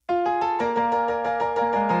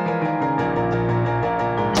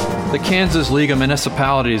The Kansas League of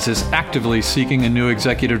Municipalities is actively seeking a new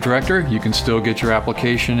executive director. You can still get your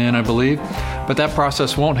application in, I believe, but that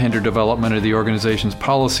process won't hinder development of the organization's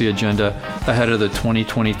policy agenda ahead of the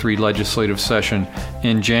 2023 legislative session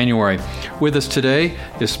in January. With us today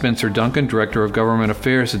is Spencer Duncan, Director of Government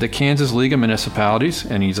Affairs at the Kansas League of Municipalities,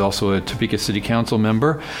 and he's also a Topeka City Council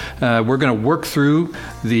member. We're going to work through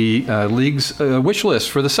the League's wish list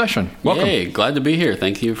for the session. Welcome. Hey, glad to be here.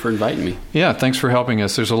 Thank you for inviting me. Yeah, thanks for helping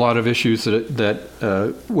us. There's a lot of issues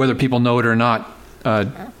that whether people know it or not,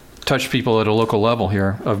 touch people at a local level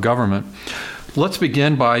here of government. Let's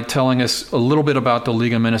begin by telling us a little bit about the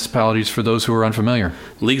League of Municipalities for those who are unfamiliar.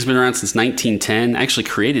 The League's been around since 1910, actually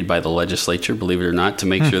created by the legislature, believe it or not, to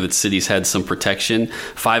make sure that cities had some protection.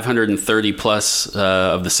 530 plus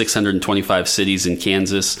of the 625 cities in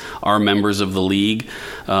Kansas are members of the League.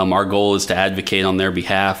 Our goal is to advocate on their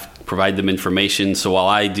behalf, provide them information. So while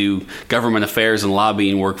I do government affairs and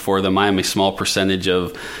lobbying work for them, I am a small percentage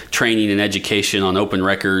of training and education on open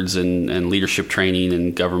records and leadership training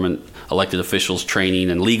and government elected officials training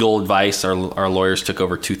and legal advice. Our lawyers took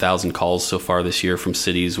over 2,000 calls so far this year from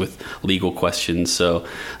cities with legal questions. So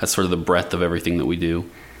that's sort of the breadth of everything that we do.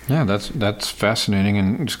 Yeah, that's fascinating,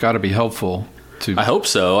 and it's got to be helpful. I hope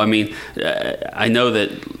so. I mean, I know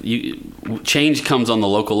that change comes on the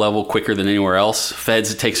local level quicker than anywhere else.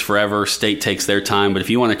 Feds, it takes forever. State takes their time. But if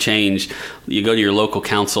you want to change, you go to your local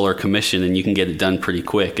council or commission and you can get it done pretty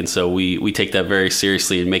quick. And so we take that very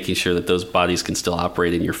seriously in making sure that those bodies can still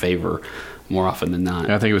operate in your favor more often than not.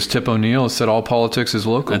 I think it was Tip O'Neill who said all politics is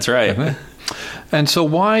local. That's right. And so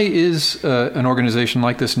why is an organization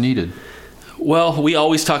like this needed? Well, we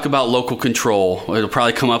always talk about local control. It'll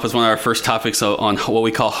probably come up as one of our first topics on what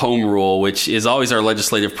we call home rule, which is always our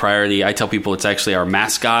legislative priority. I tell people it's actually our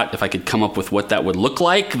mascot. If I could come up with what that would look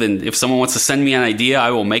like, then if someone wants to send me an idea,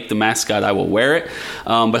 I will make the mascot, I will wear it.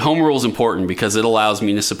 But home rule is important because it allows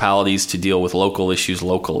municipalities to deal with local issues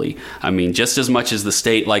locally. I mean, just as much as the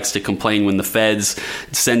state likes to complain when the feds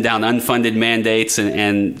send down unfunded mandates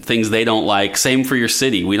and things they don't like, same for your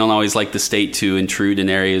city. We don't always like the state to intrude in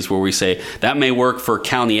areas where we say, that may work for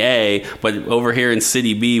County A, but over here in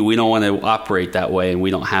City B, we don't want to operate that way, and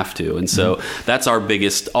we don't have to. And so that's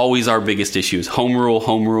always our biggest issue is home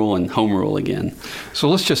rule, and home rule again. So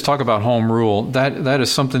let's just talk about home rule. That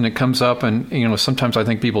is something that comes up, and sometimes I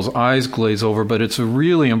think people's eyes glaze over, but it's a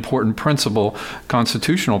really important principle,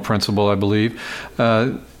 constitutional principle, I believe.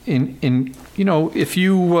 If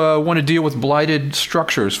you want to deal with blighted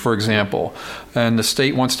structures, for example, and the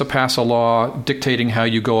state wants to pass a law dictating how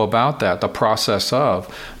you go about that, the process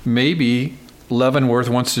of, maybe Leavenworth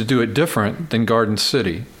wants to do it different than Garden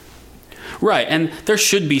City. Right, and there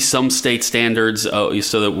should be some state standards so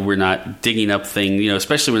that we're not digging up things,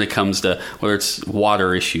 especially when it comes to whether it's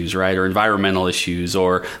water issues, right, or environmental issues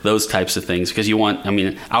or those types of things. Because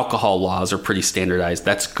alcohol laws are pretty standardized.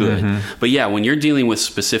 That's good. Mm-hmm. But yeah, when you're dealing with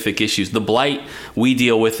specific issues, the blight we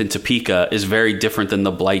deal with in Topeka is very different than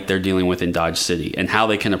the blight they're dealing with in Dodge City. And how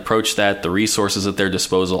they can approach that, the resources at their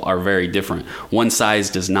disposal are very different. One size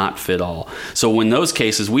does not fit all. So in those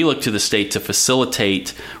cases, we look to the state to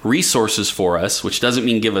facilitate resources for us, which doesn't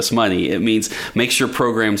mean give us money. It means make sure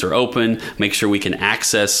programs are open, make sure we can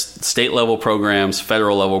access state level programs,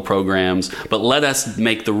 federal level programs, but let us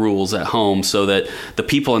make the rules at home so that the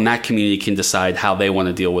people in that community can decide how they want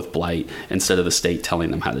to deal with blight instead of the state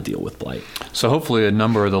telling them how to deal with blight. So hopefully a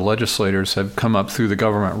number of the legislators have come up through the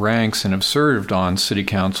government ranks and have served on city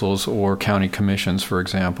councils or county commissions, for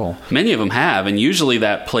example. Many of them have, and usually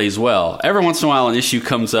that plays well. Every once in a while an issue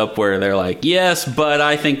comes up where they're like, yes, but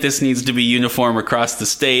I think this needs to be uniform across the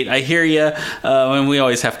state. I hear you, and we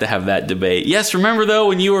always have to have that debate. Yes, remember though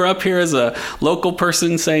when you were up here as a local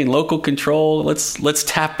person saying local control? Let's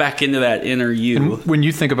tap back into that inner you. And when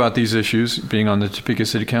you think about these issues, being on the Topeka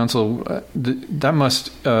City Council, that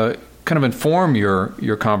must kind of inform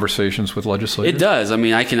your conversations with legislators? It does. I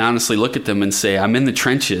mean, I can honestly look at them and say, I'm in the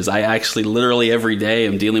trenches. I actually literally every day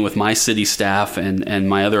am dealing with my city staff and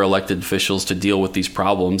my other elected officials to deal with these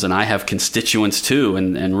problems. And I have constituents too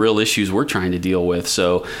and real issues we're trying to deal with.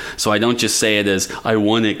 So I don't just say it as I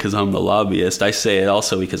won it because I'm the lobbyist. I say it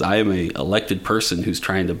also because I am an elected person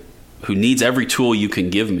who needs every tool you can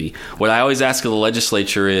give me. What I always ask of the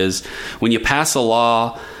legislature is when you pass a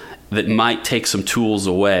law that might take some tools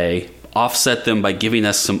away, offset them by giving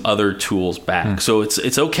us some other tools back. So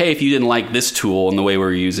it's okay if you didn't like this tool and the way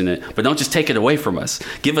we're using it, but don't just take it away from us.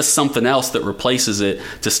 Give us something else that replaces it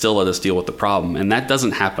to still let us deal with the problem. And that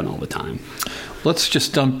doesn't happen all the time. Let's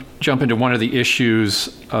just jump into one of the issues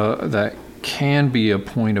that can be a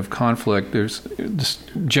point of conflict. There's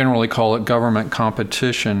generally call it government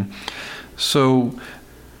competition. So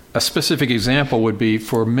a specific example would be,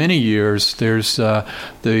 for many years, there's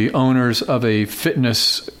the owners of a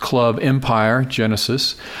fitness club empire,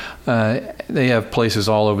 Genesis. They have places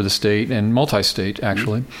all over the state and multi-state,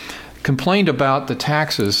 actually. Complained about the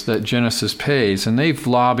taxes that Genesis pays, and they've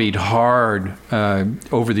lobbied hard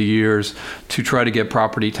over the years to try to get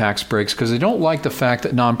property tax breaks because they don't like the fact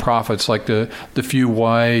that nonprofits like the few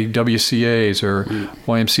YWCAs or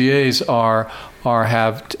YMCAs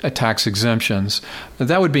have tax exemptions.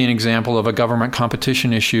 That would be an example of a government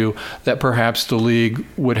competition issue that perhaps the league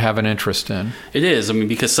would have an interest in. It is. I mean,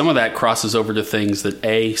 because some of that crosses over to things that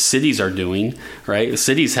cities are doing, right? The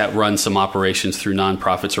cities run some operations through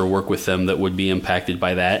nonprofits or work with them that would be impacted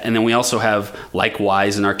by that. And then we also have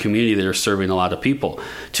likewise in our community that are serving a lot of people.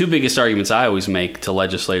 Two biggest arguments I always make to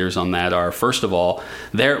legislators on that are, first of all,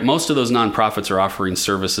 most of those nonprofits are offering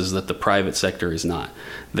services that the private sector is not.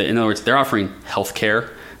 In other words, they're offering health care,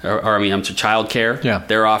 child care. Yeah.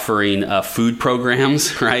 They're offering food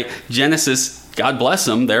programs, right? Genesis, God bless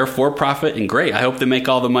them, they're for-profit and great. I hope they make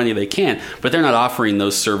all the money they can, but they're not offering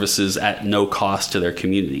those services at no cost to their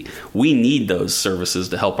community. We need those services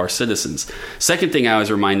to help our citizens. Second thing I always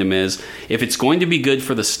remind them is, if it's going to be good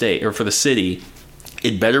for the state or for the city,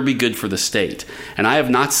 it better be good for the state. And I have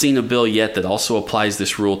not seen a bill yet that also applies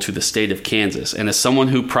this rule to the state of Kansas. And as someone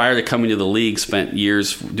who, prior to coming to the league, spent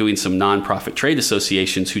years doing some nonprofit trade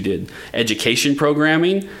associations who did education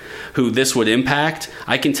programming, who this would impact,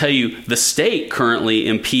 I can tell you the state currently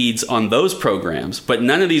impedes on those programs. But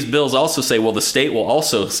none of these bills also say, well, the state will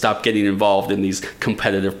also stop getting involved in these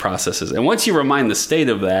competitive processes. And once you remind the state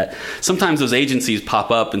of that, sometimes those agencies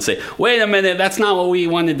pop up and say, wait a minute, that's not what we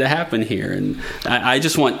wanted to happen here. And I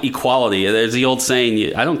just want equality. There's the old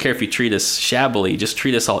saying, I don't care if you treat us shabbily, just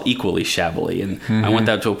treat us all equally shabbily. And I want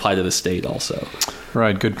that to apply to the state also.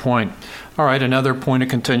 Right, good point. All right, another point of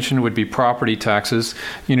contention would be property taxes.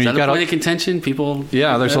 Is that a point of contention? People?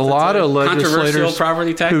 Yeah, there's a lot of legislators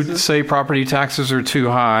property taxes who say property taxes are too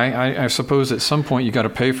high. I suppose at some point you got to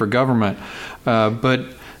pay for government,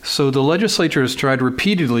 so the legislature has tried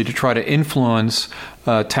repeatedly to try to influence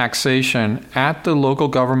taxation at the local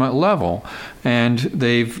government level, and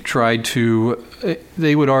they've tried to,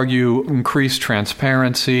 they would argue, increase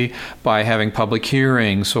transparency by having public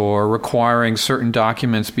hearings or requiring certain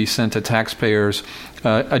documents be sent to taxpayers,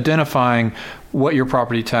 identifying what your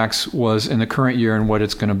property tax was in the current year and what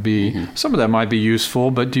it's going to be. Some of that might be useful,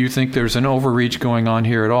 but do you think there's an overreach going on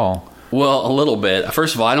here at all? Well, a little bit.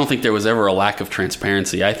 First of all, I don't think there was ever a lack of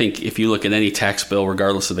transparency. I think if you look at any tax bill,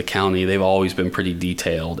 regardless of the county, they've always been pretty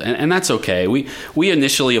detailed. And that's okay. We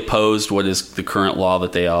initially opposed what is the current law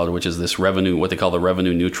that they are, which is this revenue, what they call the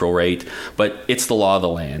revenue neutral rate. But it's the law of the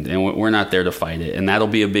land, and we're not there to fight it. And that'll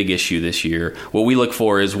be a big issue this year. What we look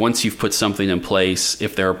for is, once you've put something in place,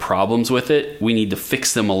 if there are problems with it, we need to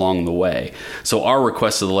fix them along the way. So our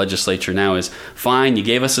request to the legislature now is, fine, you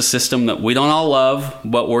gave us a system that we don't all love,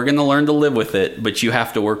 but we're going to learn to live with it, but you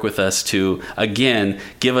have to work with us to, again,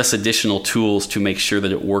 give us additional tools to make sure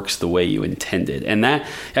that it works the way you intended. And that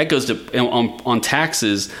goes to, on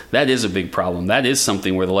taxes, that is a big problem. That is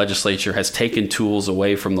something where the legislature has taken tools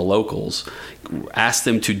away from the locals, asked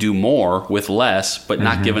them to do more with less, but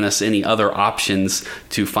not given us any other options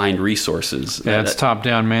to find resources. Yeah, it's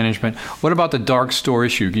top-down management. What about the dark store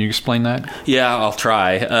issue? Can you explain that? Yeah, I'll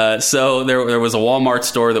try. So there was a Walmart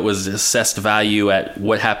store that was assessed value at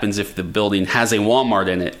what happens if the building has a Walmart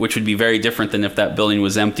in it, which would be very different than if that building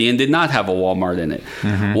was empty and did not have a Walmart in it.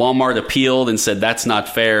 Walmart appealed and said that's not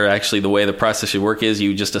fair. Actually, the way the process should work is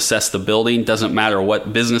you just assess the building. Doesn't matter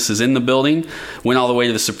what business is in the building. Went all the way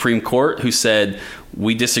to the Supreme Court, who said,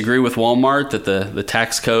 we disagree with Walmart that the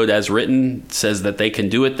tax code as written says that they can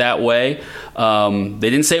do it that way. They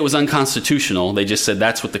didn't say it was unconstitutional. They just said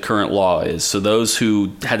that's what the current law is. So those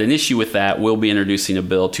who had an issue with that will be introducing a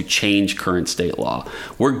bill to change current state law.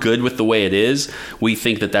 We're good with the way it is. We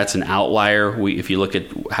think that that's an outlier. If you look at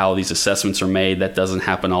how these assessments are made, that doesn't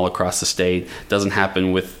happen all across the state. Doesn't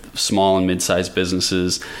happen with small and mid-sized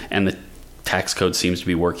businesses, and the tax code seems to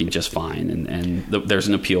be working just fine, and there's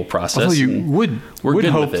an appeal process. Although you would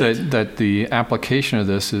hope that the application of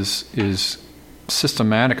this is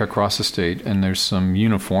systematic across the state and there's some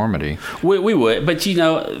uniformity. We would, but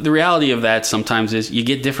the reality of that sometimes is you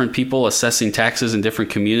get different people assessing taxes in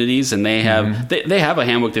different communities, and they have they have a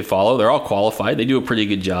handbook they follow. They're all qualified. They do a pretty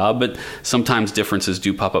good job, but sometimes differences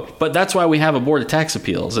do pop up. But that's why we have a board of tax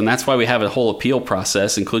appeals, and that's why we have a whole appeal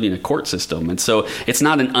process, including a court system. And so it's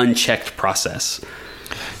not an unchecked process.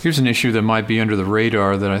 Here's an issue that might be under the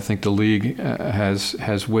radar that I think the league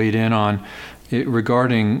has weighed in on.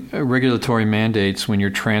 regarding regulatory mandates when you're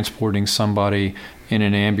transporting somebody in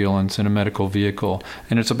an ambulance, in a medical vehicle,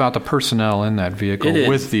 and it's about the personnel in that vehicle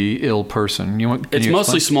with the ill person. It's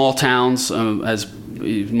mostly small towns,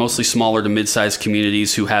 mostly smaller to mid-sized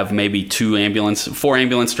communities who have maybe 4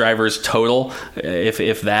 ambulance drivers total,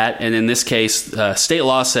 if that. And in this case, state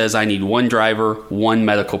law says I need 1 driver, 1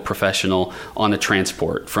 medical professional on a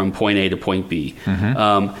transport from point A to point B.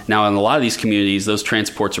 Now, in a lot of these communities, those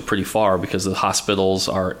transports are pretty far because the hospitals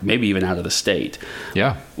are maybe even out of the state.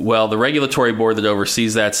 Yeah. Well, the regulatory board that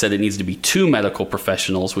oversees that said it needs to be 2 medical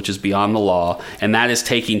professionals, which is beyond the law, and that is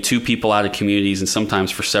taking 2 people out of communities and sometimes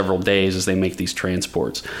for several days as they make these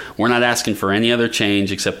transports. We're not asking for any other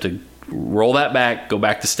change except to roll that back, go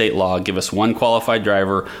back to state law, give us 1 qualified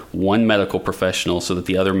driver, 1 medical professional so that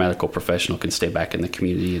the other medical professional can stay back in the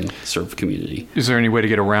community and serve the community. Is there any way to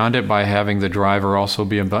get around it by having the driver also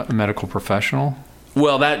be a medical professional?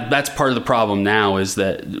 Well, that's part of the problem now is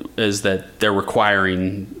that they're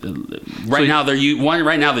requiring right now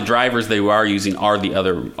the drivers they are using are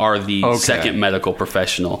the second medical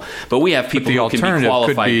professional. But we have people who can be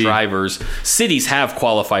qualified drivers. Cities have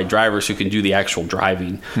qualified drivers who can do the actual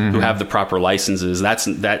driving, who have the proper licenses.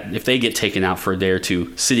 That if they get taken out for a day or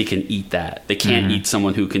 2, city can eat that. They can't eat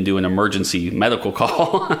someone who can do an emergency medical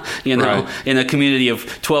call. In a community of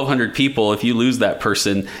 1,200 people, if you lose that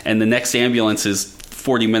person and the next ambulance is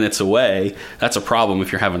 40 minutes away, that's a problem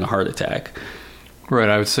if you're having a heart attack. Right.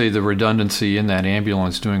 I would say the redundancy in that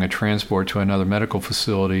ambulance doing a transport to another medical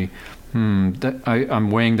facility, I'm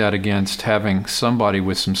weighing that against having somebody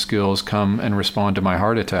with some skills come and respond to my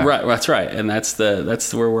heart attack. Right. That's right. And that's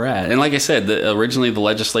where we're at. And like I said, originally the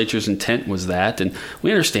legislature's intent was that, and we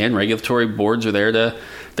understand regulatory boards are there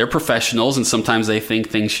they're professionals, and sometimes they think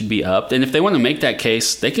things should be upped. And if they want to make that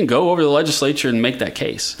case, they can go over to the legislature and make that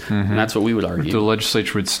case. And that's what we would argue. The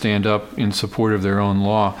legislature would stand up in support of their own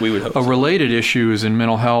law. We would hope A related issue is in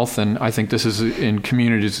mental health, and I think this is in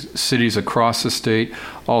cities across the state.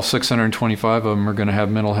 All 625 of them are going to have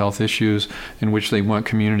mental health issues in which they want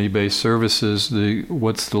community-based services.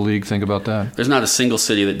 What's the league think about that? There's not a single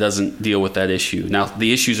city that doesn't deal with that issue. Now,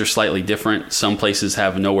 the issues are slightly different. Some places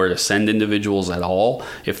have nowhere to send individuals at all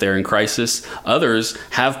if they're in crisis. Others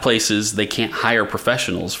have places they can't hire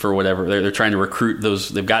professionals for whatever. They're trying to recruit those.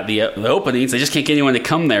 They've got the openings. They just can't get anyone to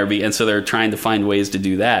come there, and so they're trying to find ways to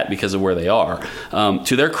do that because of where they are.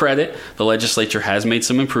 To their credit, the legislature has made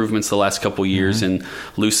some improvements the last couple years in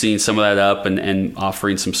loosening some of that up and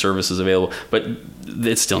offering some services available. But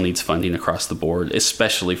it still needs funding across the board,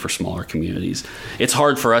 especially for smaller communities. It's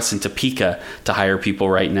hard for us in Topeka to hire people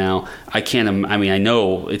right now. I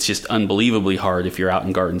know it's just unbelievably hard if you're out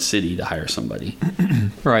in Garden City to hire somebody.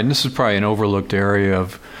 Right, and this is probably an overlooked area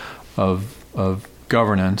of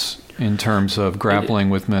governance in terms of grappling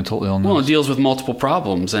with mental illness. Well, it deals with multiple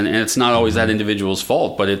problems, and it's not always that individual's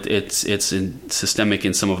fault, but it's systemic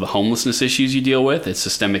in some of the homelessness issues you deal with. It's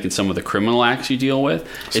systemic in some of the criminal acts you deal with.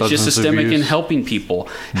 It's just systemic in helping people,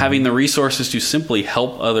 having the resources to simply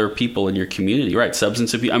help other people in your community, right?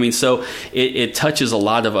 Substance abuse. So it touches a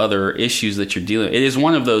lot of other issues that you're dealing with. It is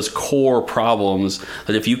one of those core problems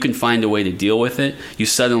that if you can find a way to deal with it, you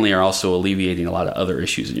suddenly are also alleviating a lot of other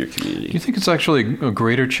issues in your community. Do you think it's actually a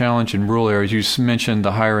greater challenge in rural areas? You mentioned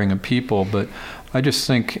the hiring of people, but I just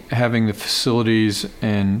think having the facilities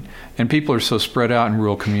and people are so spread out in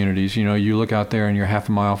rural communities. You look out there and you're half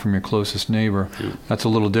a mile from your closest neighbor. Yeah. That's a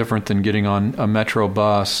little different than getting on a metro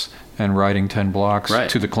bus and riding 10 blocks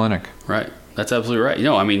to the clinic. Right. That's absolutely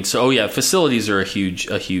right. Facilities are a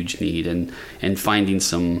huge need, and finding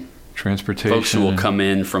some transportation folks who will come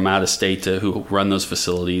in from out of state who run those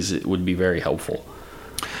facilities, it would be very helpful.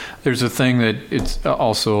 There's a thing that it's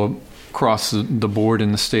also across the board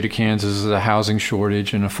in the state of Kansas is a housing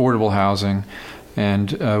shortage and affordable housing.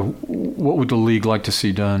 And what would the league like to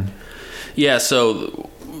see done? Yeah,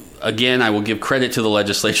 so again, I will give credit to the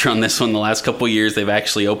legislature on this one. The last couple of years, they've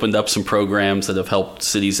actually opened up some programs that have helped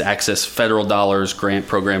cities access federal dollars, grant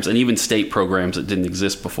programs, and even state programs that didn't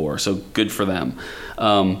exist before. So good for them.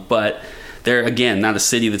 But they're, again, not a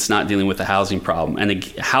city that's not dealing with the housing problem. And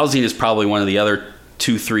housing is probably one of the other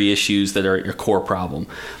 2-3 issues that are your core problem.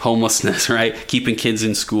 Homelessness, right? Keeping kids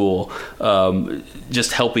in school,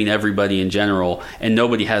 just helping everybody in general, and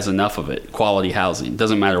nobody has enough of it. Quality housing.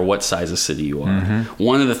 Doesn't matter what size of city you are. Mm-hmm.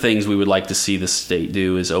 One of the things we would like to see the state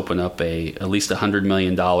do is open up at least $100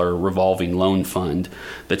 million revolving loan fund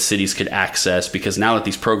that cities could access, because now that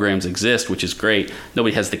these programs exist, which is great,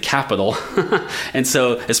 nobody has the capital. And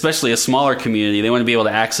so, especially a smaller community, they want to be able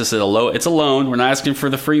to access it it's a loan. We're not asking for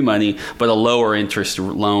the free money, but a lower interest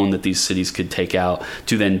interest loan that these cities could take out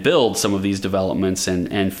to then build some of these developments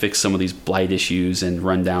and fix some of these blight issues and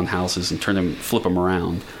run down houses and flip them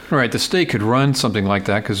around. Right. The state could run something like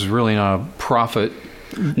that because it's really not a profit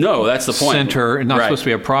No, that's the point. Center, not supposed to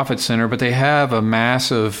be a profit center, but they have a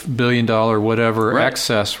massive $1 billion whatever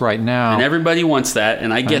excess right now. And everybody wants that,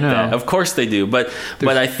 and I get that. Of course they do. But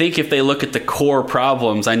I think if they look at the core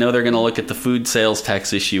problems, I know they're going to look at the food sales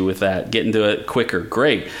tax issue with that, get into it quicker.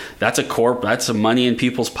 Great. That's some money in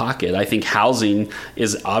people's pocket. I think housing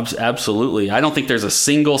is absolutely, I don't think there's a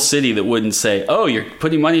single city that wouldn't say, oh, you're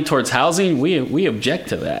putting money towards housing? We object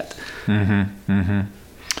to that. Mm-hmm. Mm-hmm.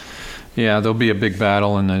 Yeah, there'll be a big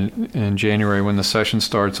battle in January when the session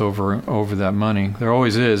starts over that money. There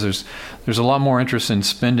always is. There's a lot more interest in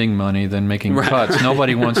spending money than making cuts.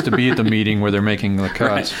 Nobody wants to be at the meeting where they're making the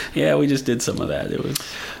cuts. Right. Yeah, we just did some of that.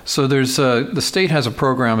 So there's the state has a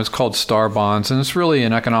program. It's called Star Bonds, and it's really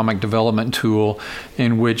an economic development tool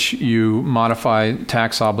in which you modify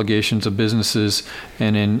tax obligations of businesses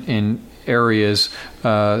and in areas,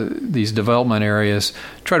 these development areas,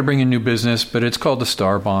 try to bring in new business, but it's called the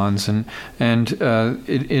Star Bonds, and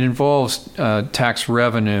it involves tax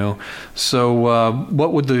revenue. So,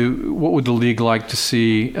 what would the league like to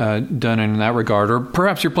see done in that regard? Or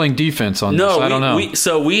perhaps you're playing defense on this. I don't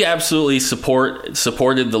know. We absolutely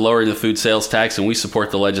supported the lowering of the food sales tax, and we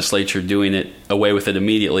support the legislature doing it away with it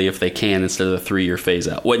immediately if they can instead of the 3-year phase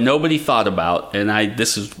out. What nobody thought about, and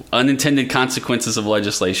this is unintended consequences of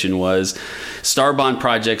legislation, was Star Bond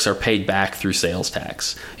projects are paid back through sales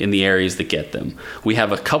tax in the areas that get them. We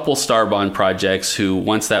have a couple Star Bond projects who,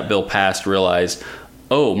 once that bill passed, realized,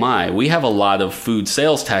 oh my, we have a lot of food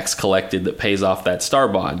sales tax collected that pays off that Star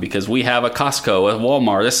Bond because we have a Costco, a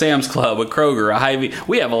Walmart, a Sam's Club, a Kroger, a Hy-Vee.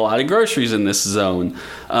 We have a lot of groceries in this zone.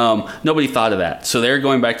 Nobody thought of that. So they're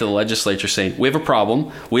going back to the legislature saying, we have a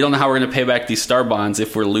problem. We don't know how we're going to pay back these Star Bonds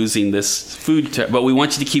if we're losing this food tax, but we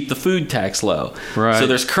want you to keep the food tax low. Right. So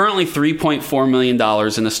there's currently $3.4 million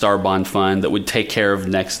in a Star Bond fund that would take care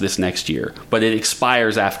of this next year, but it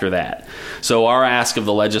expires after that. So our ask of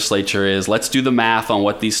the legislature is, let's do the math on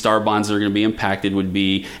what these Star Bonds that are going to be impacted would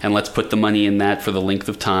be, and let's put the money in that for the length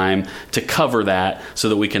of time to cover that so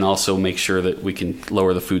that we can also make sure that we can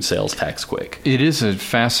lower the food sales tax quick. It is a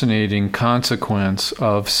fascinating consequence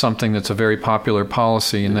of something that's a very popular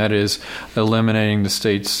policy, and that is eliminating the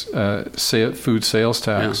state's food sales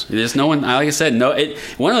tax. Yeah. There's no one, like I said,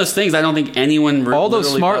 one of those things I don't think anyone all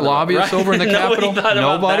those smart lobbyists over in the Capitol,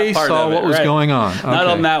 nobody saw what was going on. Okay. Not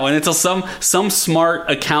on that one. Until some smart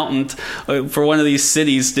accountant for one of these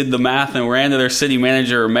cities did the math and ran to their city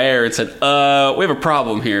manager or mayor and said, we have a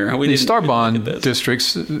problem here. These Star Bond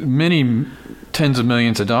districts, many tens of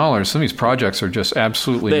millions of dollars. Some of these projects are just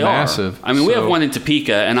absolutely massive. I mean, we have one in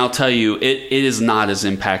Topeka, and I'll tell you, it is not as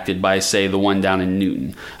impacted by, say, the one down in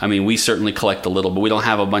Newton. I mean, we certainly collect a little, but we don't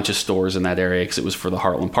have a bunch of stores in that area because it was for the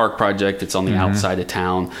Heartland Park project. It's on the outside of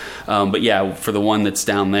town. But yeah, for the one that's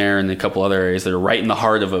down there and a couple other areas that are right in the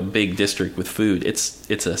heart of a big district with food, it's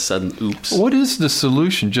a sudden oops. What is the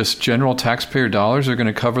solution? Just general taxpayer dollars are going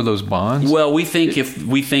to cover those bonds? Well, we think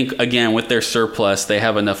again, with their surplus, they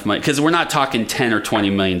have enough money, because we're not talking $10 or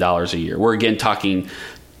 $20 million a year. We're again talking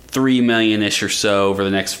 $3 million-ish or so over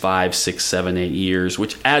the next 5, 6, 7, 8 years,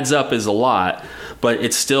 which adds up as a lot, but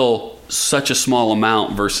it's still such a small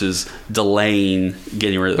amount versus delaying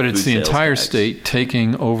getting rid of the food sales tax. But it's the entire state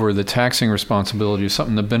taking over the taxing responsibility of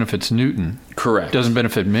something that benefits Newton. Correct. Doesn't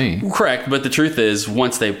benefit me. Correct. But the truth is,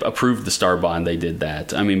 once they approved the Star Bond, they did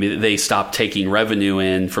that. I mean, they stopped taking revenue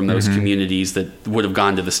in from those communities that would have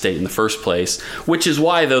gone to the state in the first place, which is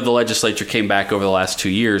why, though, the legislature came back over the last 2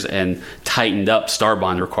 years and tightened up Star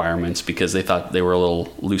Bond requirements because they thought they were a little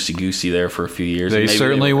loosey-goosey there for a few years. They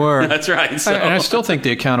certainly were. That's right. So. And I still think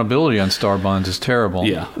the accountability on Star Bonds is terrible.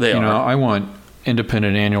 Yeah, they are. I want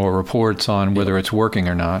independent annual reports on whether it's working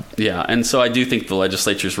or not. Yeah, and so I do think the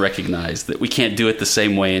legislature's recognized that we can't do it the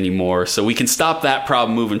same way anymore. So we can stop that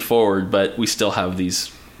problem moving forward, but we still have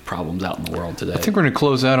these problems out in the world today. I think we're going to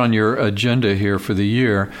close out on your agenda here for the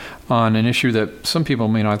year on an issue that some people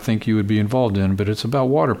may not think you would be involved in, but it's about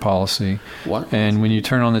water policy. And when you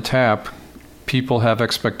turn on the tap, people have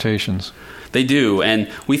expectations. They do,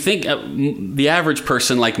 and we think the average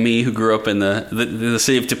person like me who grew up in the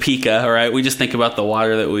city of Topeka, all right, we just think about the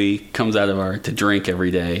water that comes out of to drink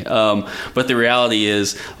every day. But the reality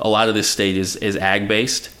is a lot of this state is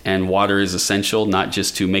ag-based, and water is essential, not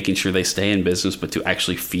just to making sure they stay in business, but to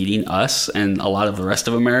actually feeding us and a lot of the rest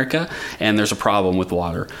of America. And there's a problem with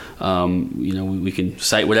water. We can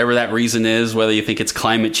cite whatever that reason is, whether you think it's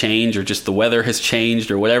climate change or just the weather has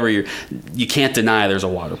changed or whatever. You can't deny there's a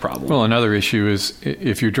water problem. Well, another issue is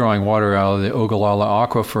if you're drawing water out of the Ogallala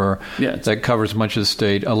Aquifer that covers much of the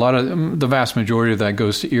state, the vast majority of that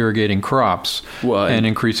goes to irrigating crops and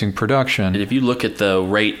increasing production. And if you look at the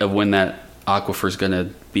rate of when that aquifer is going to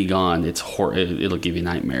be gone, it'll give you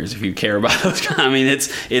nightmares if you care about those. I mean,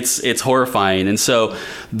 it's horrifying. And so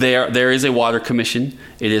there is a water commission.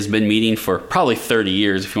 It has been meeting for probably 30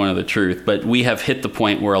 years, if you want to know the truth. But we have hit the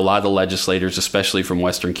point where a lot of legislators, especially from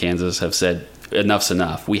Western Kansas, have said, enough's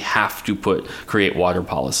enough. We have to create water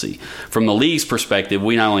policy. From the league's perspective,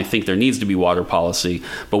 we not only think there needs to be water policy,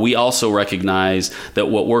 but we also recognize that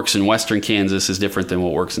what works in Western Kansas is different than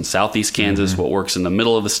what works in Southeast Kansas, what works in the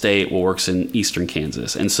middle of the state, what works in Eastern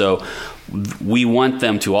Kansas. And so we want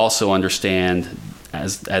them to also understand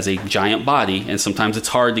as a giant body, and sometimes it's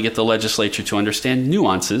hard to get the legislature to understand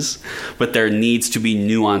nuances, but there needs to be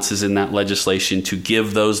nuances in that legislation to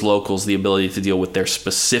give those locals the ability to deal with their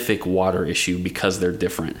specific water issue because they're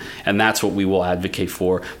different. And that's what we will advocate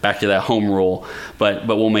for, back to that home rule, but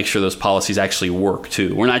we'll make sure those policies actually work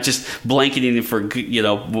too. We're not just blanketing it for, we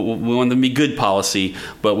want them to be good policy,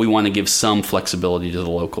 but we want to give some flexibility to the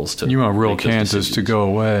locals to. You want rural Kansas to go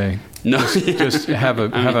away. No, just have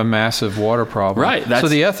a massive water problem. Right. So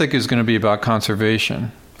the ethic is going to be about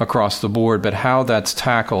conservation across the board, but how that's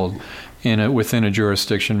tackled within a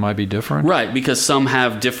jurisdiction might be different. Right, because some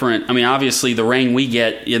have different. I mean, obviously, the rain we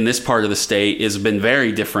get in this part of the state has been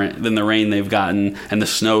very different than the rain they've gotten, and the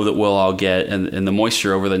snow that we'll all get, and the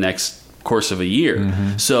moisture over the next course of a year.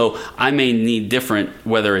 Mm-hmm. So I may need different,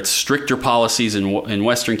 whether it's stricter policies in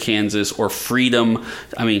Western Kansas or freedom.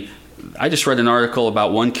 I mean, I just read an article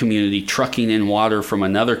about one community trucking in water from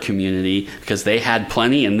another community because they had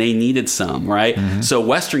plenty and they needed some, right? Mm-hmm. So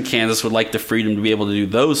Western Kansas would like the freedom to be able to do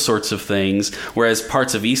those sorts of things, whereas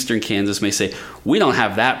parts of Eastern Kansas may say, we don't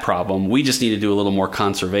have that problem. We just need to do a little more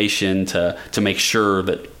conservation to make sure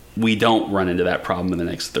that we don't run into that problem in the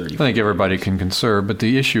next 30 years. I think everybody can conserve, but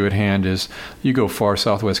the issue at hand is you go far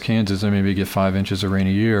southwest Kansas and maybe get 5 inches of rain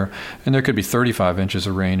a year, and there could be 35 inches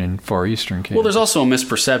of rain in far eastern Kansas. Well, there's also a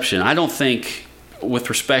misperception. I don't think,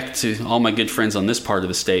 with respect to all my good friends on this part of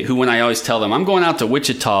the state, who when I always tell them, I'm going out to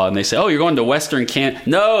Wichita, and they say, oh, you're going to Western Kansas.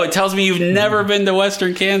 No, it tells me you've never been to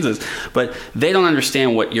Western Kansas. But they don't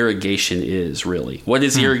understand what irrigation is, really. What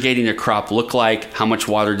does irrigating a crop look like? How much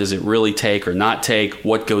water does it really take or not take?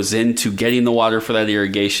 What goes into getting the water for that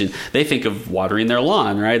irrigation? They think of watering their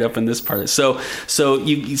lawn, right, up in this part. So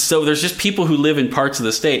there's just people who live in parts of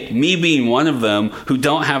the state, me being one of them, who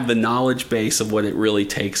don't have the knowledge base of what it really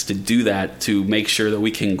takes to do that, to make sure that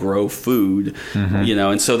we can grow food,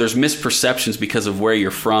 and so there's misperceptions because of where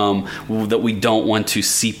you're from that we don't want to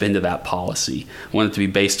seep into that policy. We want it to be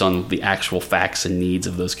based on the actual facts and needs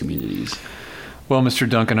of those communities. Well, Mr.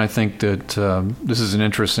 Duncan, I think that this is an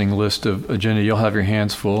interesting list of agenda. You'll have your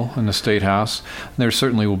hands full in the State House. There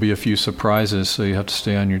certainly will be a few surprises, so you have to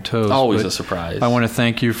stay on your toes. Always a surprise. I want to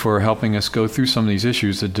thank you for helping us go through some of these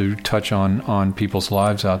issues that do touch on people's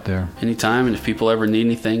lives out there. Anytime, and if people ever need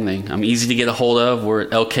anything, I'm easy to get a hold of. We're at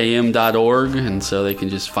lkm.org, and so they can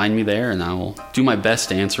just find me there, and I will do my best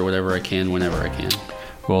to answer whatever I can whenever I can.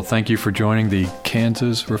 Well, thank you for joining the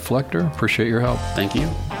Kansas Reflector. Appreciate your help. Thank you.